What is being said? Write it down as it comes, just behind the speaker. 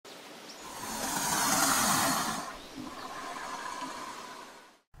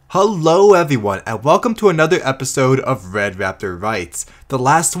Hello everyone, and welcome to another episode of Red Raptor Writes. The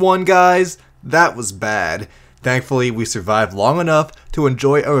last one, guys, that was bad. Thankfully, we survived long enough to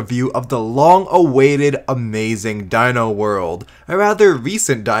enjoy a review of the long-awaited amazing Dinoworld, a rather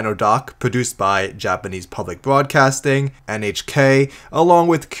recent Dino doc produced by Japanese Public Broadcasting, NHK, along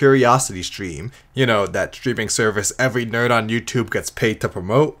with CuriosityStream. You know, that streaming service every nerd on YouTube gets paid to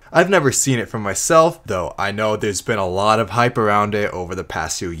promote. I've never seen it for myself, though I know there's been a lot of hype around it over the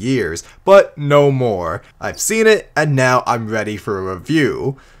past few years, but no more. I've seen it, and now I'm ready for a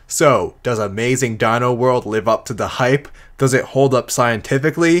review. So, does Amazing Dinoworld live up to the hype? Does it hold up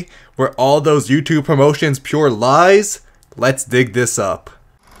scientifically? Were all those YouTube promotions pure lies? Let's dig this up.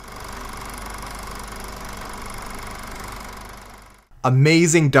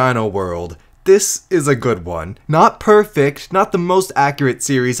 Amazing Dinoworld. This is a good one. Not perfect, not the most accurate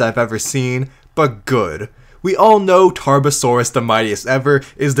series I've ever seen, but good. We all know Tarbosaurus the mightiest ever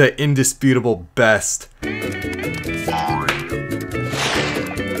is the indisputable best.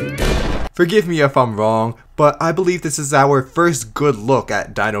 Forgive me if I'm wrong, but I believe this is our first good look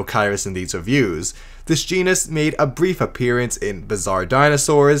at Dinokyrus in these reviews. This genus made a brief appearance in Bizarre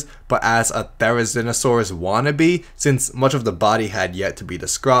Dinosaurs, but as a Therizinosaurus wannabe, since much of the body had yet to be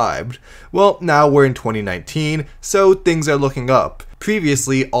described. Well, now we're in 2019, so things are looking up.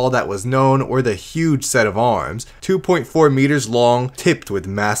 Previously, all that was known were the huge set of arms, 2.4 meters long, tipped with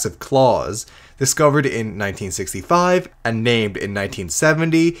massive claws. Discovered in 1965 and named in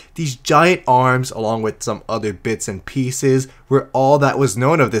 1970, these giant arms, along with some other bits and pieces, were all that was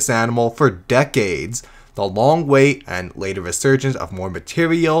known of this animal for decades. The long wait and later resurgence of more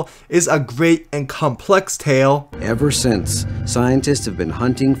material is a great and complex tale. Ever since, scientists have been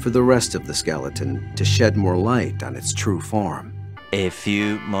hunting for the rest of the skeleton to shed more light on its true form. A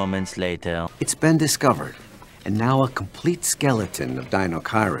few moments later, it's been discovered, and now a complete skeleton of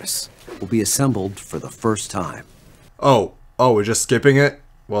Dinokyrus will be assembled for the first time. Oh, we're just skipping it?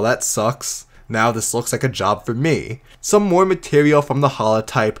 Well, that sucks. Now this looks like a job for me. Some more material from the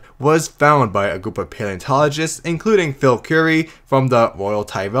holotype was found by a group of paleontologists, including Phil Currie from the Royal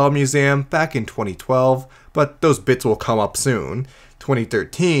Tyrrell Museum back in 2012, but those bits will come up soon.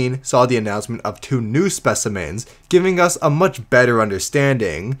 2013 saw the announcement of 2 new specimens, giving us a much better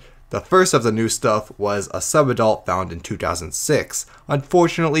understanding. The first of the new stuff was a subadult found in 2006,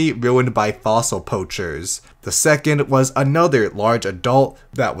 unfortunately ruined by fossil poachers. The second was another large adult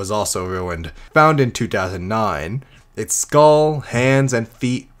that was also ruined, found in 2009. Its skull, hands, and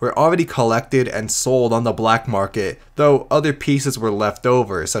feet were already collected and sold on the black market, though other pieces were left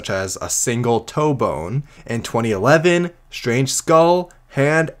over, such as a single toe bone. In 2011, strange skull,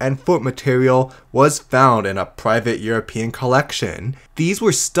 hand, and foot material was found in a private European collection. These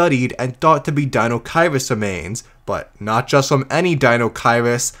were studied and thought to be Dinokyrus remains, but not just from any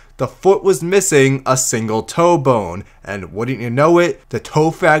Dinokyrus. The foot was missing a single toe bone, and wouldn't you know it, the toe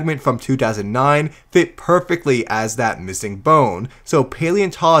fragment from 2009 fit perfectly as that missing bone, so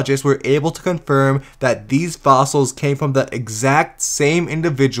paleontologists were able to confirm that these fossils came from the exact same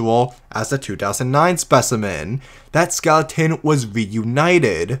individual as the 2009 specimen. That skeleton was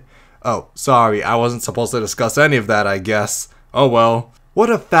reunited. Oh, sorry, I wasn't supposed to discuss any of that, I guess. Oh well. What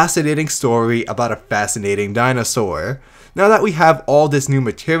a fascinating story about a fascinating dinosaur. Now that we have all this new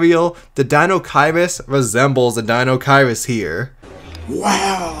material, the Dinokyrus resembles the Dinokyrus here.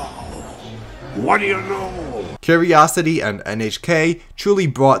 Wow! What do you know? Curiosity and NHK truly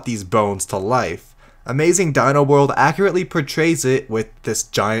brought these bones to life. Amazing Dinoworld accurately portrays it with this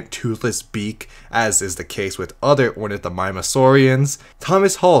giant toothless beak, as is the case with other ornithomimosaurians.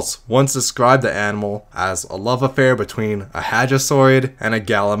 Thomas Hulse once described the animal as a love affair between a Hagiosaurid and a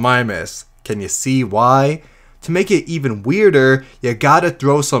Gallimimus. Can you see why? To make it even weirder, you gotta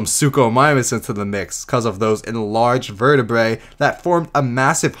throw some Suchomimus into the mix because of those enlarged vertebrae that formed a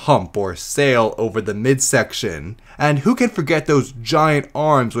massive hump or sail over the midsection. And who can forget those giant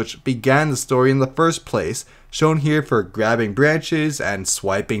arms which began the story in the first place, shown here for grabbing branches and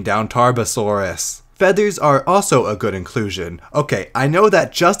swiping down Tarbosaurus. Feathers are also a good inclusion. Okay, I know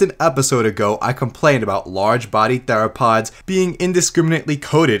that just an episode ago I complained about large-bodied theropods being indiscriminately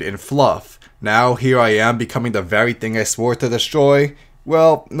coated in fluff. Now here I am becoming the very thing I swore to destroy?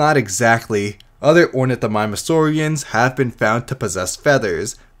 Well, not exactly. Other ornithomimosaurians have been found to possess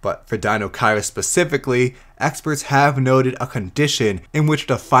feathers, but for Dinokyrus specifically, experts have noted a condition in which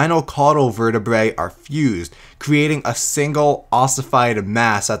the final caudal vertebrae are fused, creating a single ossified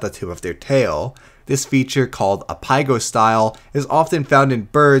mass at the tip of their tail. This feature, called a pygostyle, is often found in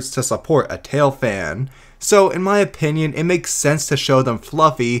birds to support a tail fan. So in my opinion, it makes sense to show them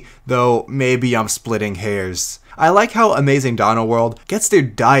fluffy, though maybe I'm splitting hairs. I like how Amazing Dinoworld gets their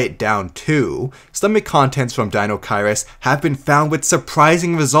diet down too. Stomach contents from Dinokyrus have been found with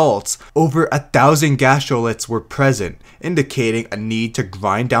surprising results. Over 1,000 gastroliths were present, indicating a need to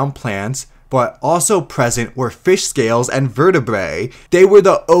grind down plants, but also present were fish scales and vertebrae. They were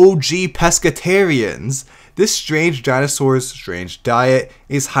the OG pescatarians. This strange dinosaur's strange diet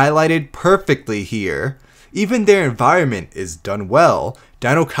is highlighted perfectly here. Even their environment is done well.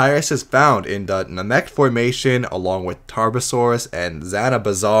 Dinokyrus is found in the Namek Formation along with Tarbosaurus and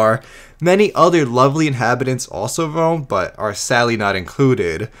Zanabazar. Many other lovely inhabitants also roam, but are sadly not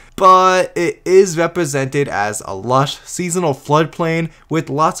included. But it is represented as a lush seasonal floodplain with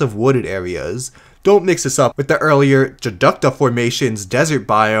lots of wooded areas. Don't mix this up with the earlier Jaducta Formation's desert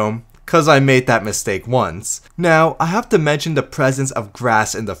biome, cause I made that mistake once. Now, I have to mention the presence of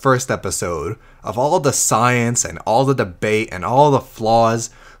grass in the first episode. Of all the science and all the debate and all the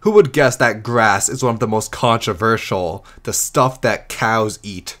flaws, who would guess that grass is one of the most controversial, the stuff that cows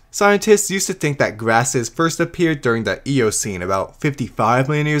eat? Scientists used to think that grasses first appeared during the Eocene about 55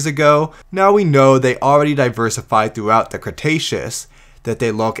 million years ago. Now we know they already diversified throughout the Cretaceous. That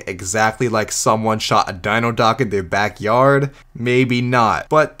they look exactly like someone shot a dino doc in their backyard? Maybe not,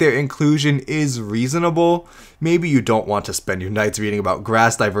 but their inclusion is reasonable. Maybe you don't want to spend your nights reading about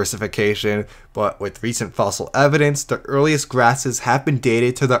grass diversification, but with recent fossil evidence, the earliest grasses have been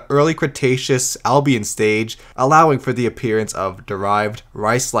dated to the early Cretaceous Albian stage, allowing for the appearance of derived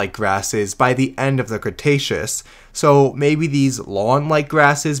rice-like grasses by the end of the Cretaceous. So maybe these lawn-like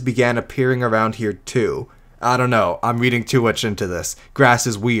grasses began appearing around here too. I don't know, I'm reading too much into this. Grass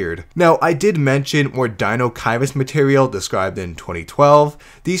is weird. Now, I did mention more Dinokyrus material described in 2012.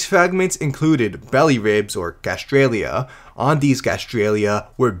 These fragments included belly ribs or gastralia. On these gastralia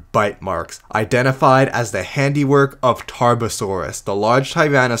were bite marks, identified as the handiwork of Tarbosaurus, the large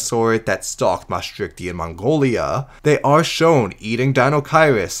tyrannosaur that stalked Maastrichtian Mongolia. They are shown eating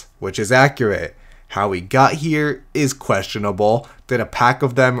Dinokyrus, which is accurate. How we got here is questionable. Did a pack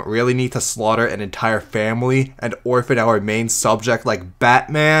of them really need to slaughter an entire family and orphan our main subject like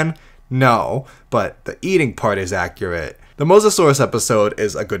Batman? No, but the eating part is accurate. The Mosasaurus episode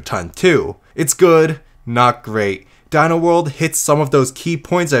is a good time too. It's good, not great. Dinoworld hits some of those key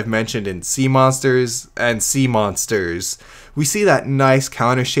points I've mentioned in Sea Monsters and Sea Monsters. We see that nice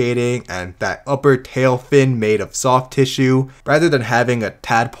counter shading and that upper tail fin made of soft tissue. Rather than having a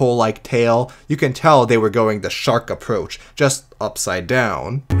tadpole-like tail, you can tell they were going the shark approach, just upside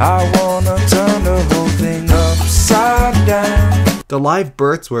down. I wanna turn the whole thing upside down. The live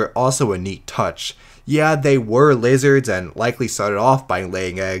births were also a neat touch. Yeah, they were lizards and likely started off by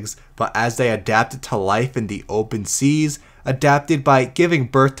laying eggs, but as they adapted to life in the open seas, adapted by giving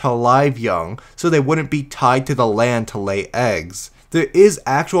birth to live young so they wouldn't be tied to the land to lay eggs. There is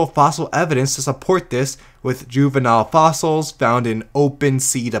actual fossil evidence to support this, with juvenile fossils found in open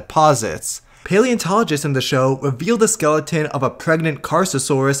sea deposits. Paleontologists in the show revealed the skeleton of a pregnant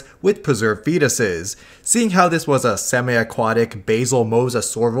Carsosaurus with preserved fetuses. Seeing how this was a semi-aquatic basal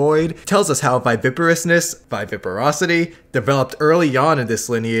mosasauroid tells us how viviparity, developed early on in this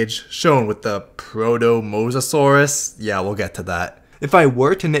lineage, shown with the Proto-Mosasaurus. Yeah, we'll get to that. If I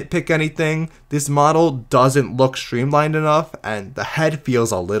were to nitpick anything, this model doesn't look streamlined enough and the head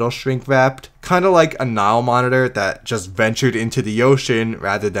feels a little shrink-wrapped, kinda like a Nile monitor that just ventured into the ocean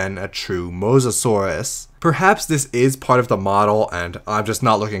rather than a true Mosasaurus. Perhaps this is part of the model and I'm just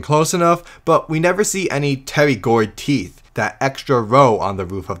not looking close enough, but we never see any pterygoid teeth, that extra row on the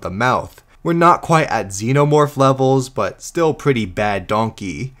roof of the mouth. We're not quite at xenomorph levels, but still pretty bad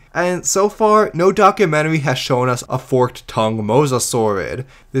donkey. And so far, no documentary has shown us a forked-tongue mosasaurid.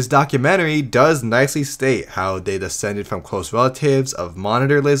 This documentary does nicely state how they descended from close relatives of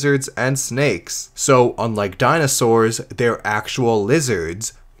monitor lizards and snakes. So, unlike dinosaurs, they're actual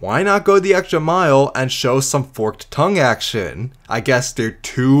lizards. Why not go the extra mile and show some forked tongue action? I guess they're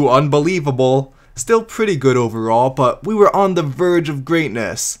too unbelievable. Still pretty good overall, but we were on the verge of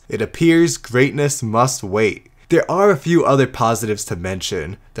greatness. It appears greatness must wait. There are a few other positives to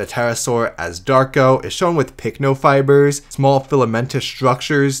mention. The pterosaur as Darko is shown with pycnofibers, small filamentous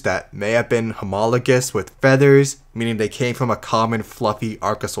structures that may have been homologous with feathers, meaning they came from a common fluffy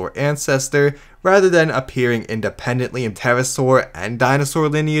archosaur ancestor, rather than appearing independently in pterosaur and dinosaur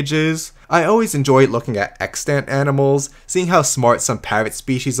lineages. I always enjoy looking at extant animals. Seeing how smart some parrot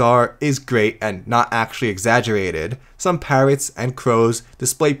species are is great and not actually exaggerated. Some parrots and crows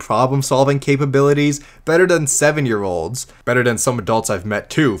display problem-solving capabilities better than 7-year-olds, better than some adults I've met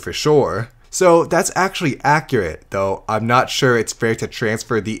too, for sure. So that's actually accurate, though I'm not sure it's fair to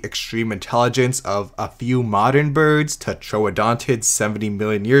transfer the extreme intelligence of a few modern birds to troodontids 70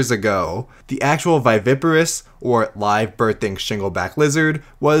 million years ago. The actual viviparous, or live birthing shingleback lizard,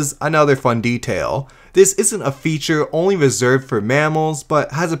 was another fun detail. This isn't a feature only reserved for mammals,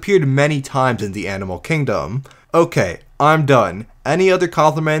 but has appeared many times in the animal kingdom. Okay, I'm done. Any other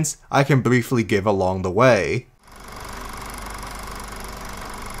compliments I can briefly give along the way.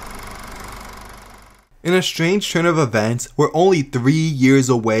 In a strange turn of events, we're only 3 years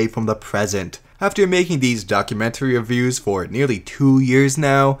away from the present. After making these documentary reviews for nearly 2 years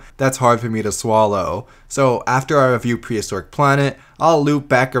now, that's hard for me to swallow. So after I review Prehistoric Planet, I'll loop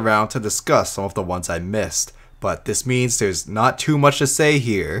back around to discuss some of the ones I missed. But this means there's not too much to say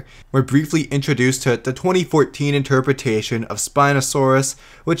here. We're briefly introduced to the 2014 interpretation of Spinosaurus,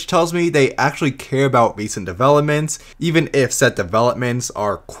 which tells me they actually care about recent developments, even if said developments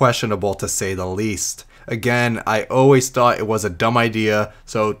are questionable to say the least. Again, I always thought it was a dumb idea,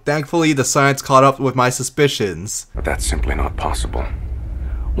 so thankfully the science caught up with my suspicions. But that's simply not possible.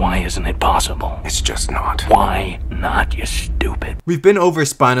 Why isn't it possible? It's just not. Why not, you stupid? We've been over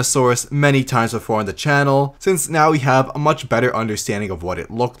Spinosaurus many times before on the channel, since now we have a much better understanding of what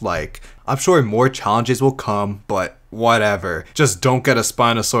it looked like. I'm sure more challenges will come, but whatever. Just don't get a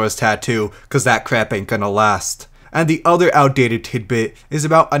Spinosaurus tattoo, cause that crap ain't gonna last. And the other outdated tidbit is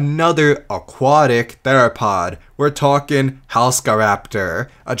about another aquatic theropod. We're talking Raptor,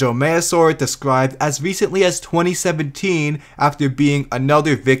 a dromaeosaur described as recently as 2017 after being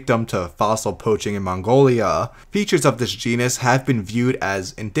another victim to fossil poaching in Mongolia. Features of this genus have been viewed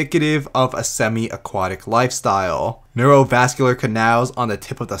as indicative of a semi-aquatic lifestyle. Neurovascular canals on the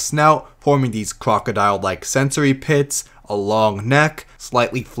tip of the snout forming these crocodile-like sensory pits, a long neck,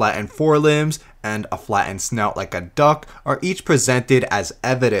 slightly flattened forelimbs, and a flattened snout like a duck are each presented as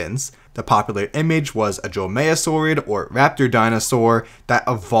evidence. The popular image was a dromaeosaurid or raptor dinosaur that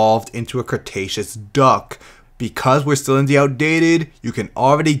evolved into a Cretaceous duck. Because we're still in the outdated, you can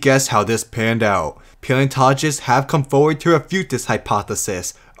already guess how this panned out. Paleontologists have come forward to refute this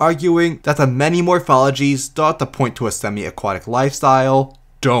hypothesis, arguing that the many morphologies thought to point to a semi-aquatic lifestyle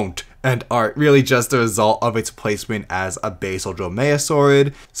don't, and are really just a result of its placement as a basal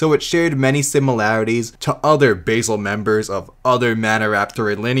dromaeosaurid, so it shared many similarities to other basal members of other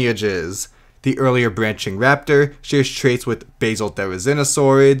Maniraptorid lineages. The earlier branching raptor shares traits with basal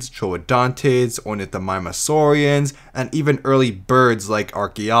therizinosaurids, troodontids, ornithomimosaurians, and even early birds like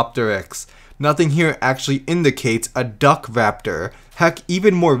Archaeopteryx. Nothing here actually indicates a duck raptor. Heck,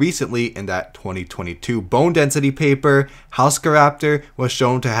 even more recently in that 2022 bone density paper, Raptor was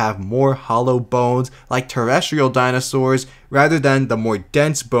shown to have more hollow bones like terrestrial dinosaurs rather than the more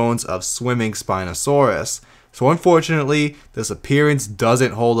dense bones of swimming Spinosaurus. So unfortunately, this appearance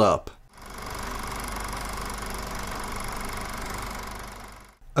doesn't hold up.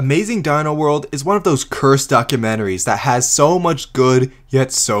 Amazing Dinoworld is one of those cursed documentaries that has so much good,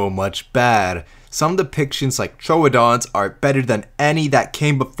 yet so much bad. Some depictions like Troodons are better than any that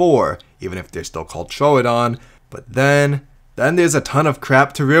came before, even if they're still called Troodon, but then there's a ton of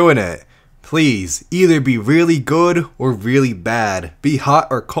crap to ruin it. Please, either be really good or really bad. Be hot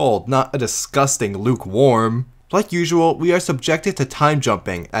or cold, not a disgusting lukewarm. Like usual, we are subjected to time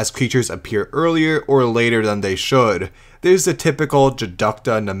jumping as creatures appear earlier or later than they should. There's the typical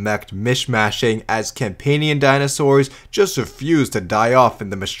Geducta Namek mishmashing as Campanian dinosaurs just refuse to die off in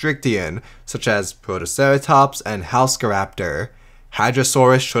the Maastrichtian, such as Protoceratops and Raptor.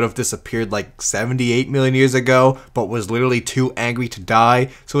 Hadrosaurus should have disappeared like 78 million years ago, but was literally too angry to die,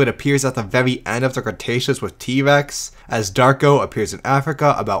 so it appears at the very end of the Cretaceous with T-Rex. As Darko appears in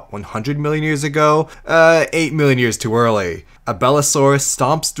Africa about 100 million years ago, 8 million years too early. Abelisaurus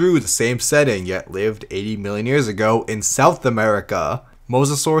stomps through the same setting, yet lived 80 million years ago in South America.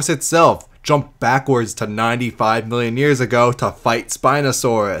 Mosasaurus itself jumped backwards to 95 million years ago to fight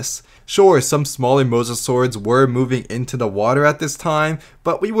Spinosaurus. Sure, some smaller mosasaurids were moving into the water at this time,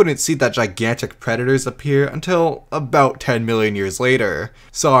 but we wouldn't see that gigantic predators appear until about 10 million years later.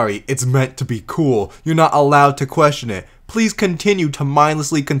 Sorry, it's meant to be cool. You're not allowed to question it. Please continue to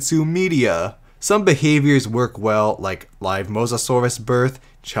mindlessly consume media. Some behaviors work well, like live Mosasaurus birth,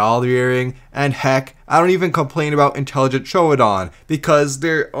 child rearing, and heck, I don't even complain about intelligent Troodon, because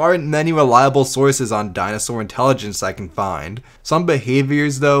there aren't many reliable sources on dinosaur intelligence I can find. Some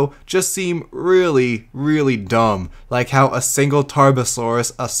behaviors though just seem really dumb, like how a single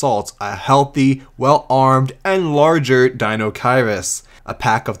Tarbosaurus assaults a healthy, well-armed, and larger Dinokyrus. A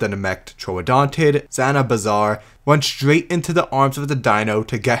pack of the Namek Troodontid, Zanabazar, went straight into the arms of the dino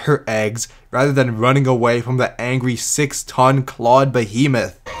to get her eggs, rather than running away from the angry 6-ton clawed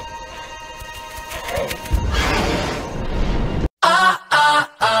behemoth.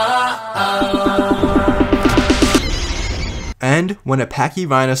 And when a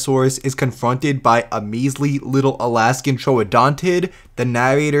Pachyrhinosaurus is confronted by a measly little Alaskan troodontid, the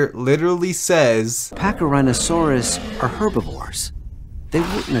narrator literally says, Pachyrhinosaurus are herbivores. They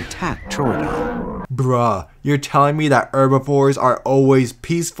wouldn't attack Troodon. Bruh, you're telling me that herbivores are always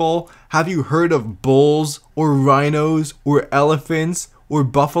peaceful? Have you heard of bulls, or rhinos, or elephants, or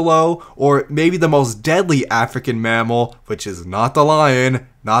buffalo, or maybe the most deadly African mammal, which is not the lion,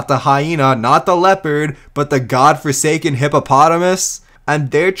 not the hyena, not the leopard, but the godforsaken hippopotamus?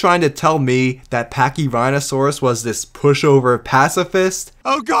 And they're trying to tell me that Pachyrhinosaurus was this pushover pacifist?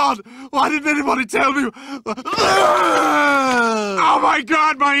 Oh god, why didn't anybody tell me? Oh my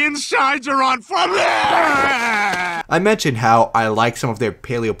god, my insides are on fire! I mentioned how I like some of their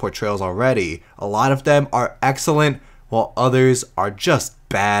paleo portrayals already. A lot of them are excellent, while others are just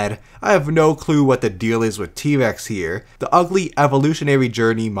bad. I have no clue what the deal is with T-Rex here. The ugly evolutionary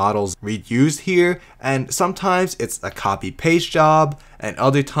journey models reused here, and sometimes it's a copy-paste job, and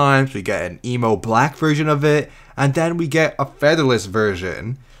other times we get an emo black version of it, and then we get a featherless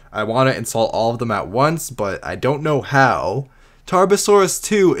version. I want to install all of them at once, but I don't know how. Tarbosaurus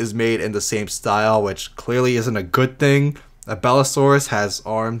 2 is made in the same style, which clearly isn't a good thing. Abelisaurus has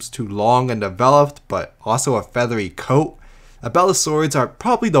arms too long and developed, but also a feathery coat. Abelisaurids are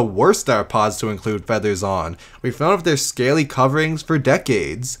probably the worst theropods to include feathers on. We've known of their scaly coverings for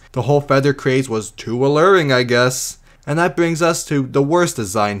decades. The whole feather craze was too alluring, I guess. And that brings us to the worst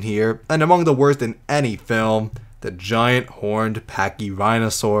design here, and among the worst in any film, the giant horned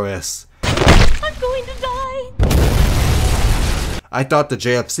Pachyrhinosaurus. I'm going to die! I thought the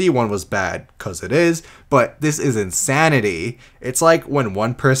JFC one was bad, cause it is, but this is insanity. It's like when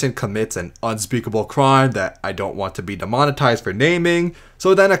one person commits an unspeakable crime that I don't want to be demonetized for naming,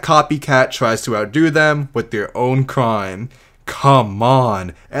 so then a copycat tries to outdo them with their own crime. Come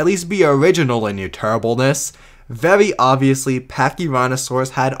on, at least be original in your terribleness. Very obviously,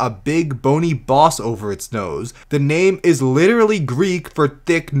 Pachyrhinosaurus had a big bony boss over its nose. The name is literally Greek for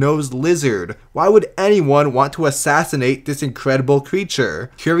thick-nosed lizard. Why would anyone want to assassinate this incredible creature?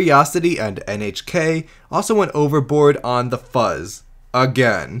 Curiosity and NHK also went overboard on the fuzz.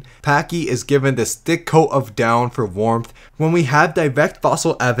 Again, Pachy is given this thick coat of down for warmth when we have direct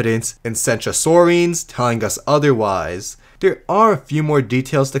fossil evidence in Centrosaurines telling us otherwise. There are a few more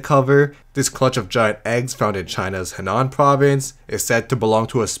details to cover. This clutch of giant eggs found in China's Henan province is said to belong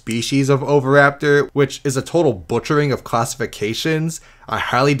to a species of oviraptor, which is a total butchering of classifications. I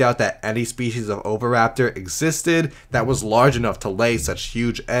highly doubt that any species of oviraptor existed that was large enough to lay such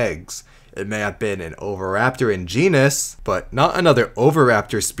huge eggs. It may have been an oviraptor in genus, but not another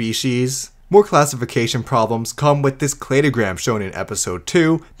oviraptor species. More classification problems come with this cladogram shown in episode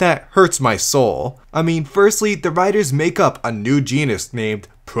 2 that hurts my soul. I mean, firstly, the writers make up a new genus named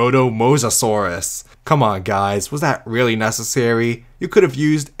Proto-Mosasaurus. Come on guys, was that really necessary? You could have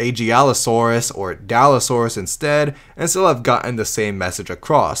used Aegialosaurus or Dallosaurus instead and still have gotten the same message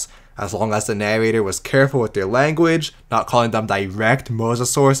across. As long as the narrator was careful with their language, not calling them direct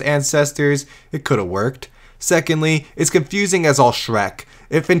Mosasaurus ancestors, it could have worked. Secondly, it's confusing as all Shrek.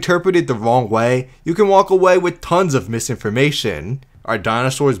 If interpreted the wrong way, you can walk away with tons of misinformation. Are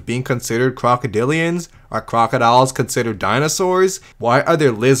dinosaurs being considered crocodilians? Are crocodiles considered dinosaurs? Why are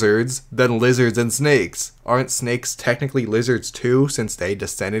there lizards, then lizards and snakes? Aren't snakes technically lizards too, since they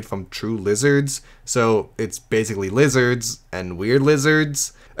descended from true lizards? So it's basically lizards and weird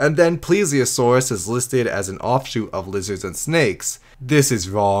lizards? And then Plesiosaurus is listed as an offshoot of lizards and snakes. This is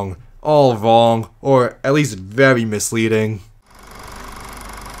wrong. All wrong, or at least very misleading.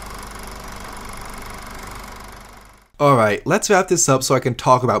 Alright, let's wrap this up so I can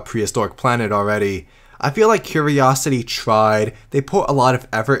talk about Prehistoric Planet already. I feel like Curiosity tried, they put a lot of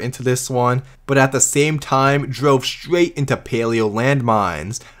effort into this one, but at the same time drove straight into paleo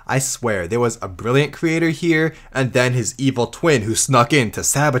landmines. I swear, there was a brilliant creator here, and then his evil twin who snuck in to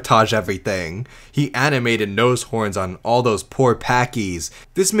sabotage everything. He animated nose horns on all those poor Pachys.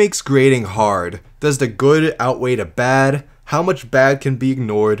 This makes grading hard. Does the good outweigh the bad? How much bad can be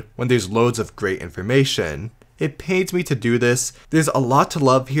ignored when there's loads of great information? It pains me to do this. There's a lot to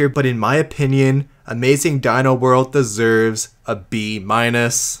love here, but in my opinion, Amazing Dinoworld deserves a B-.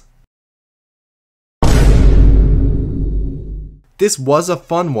 This was a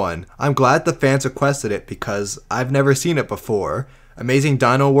fun one. I'm glad the fans requested it because I've never seen it before. Amazing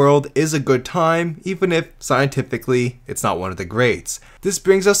Dinoworld is a good time, even if, scientifically, it's not one of the greats. This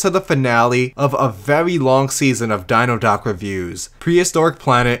brings us to the finale of a very long season of Dino Doc reviews, Prehistoric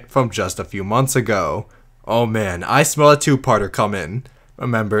Planet from just a few months ago. Oh man, I smell a two-parter coming.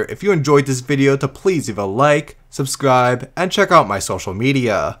 Remember, if you enjoyed this video, to please leave a like, subscribe, and check out my social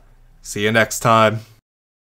media. See you next time.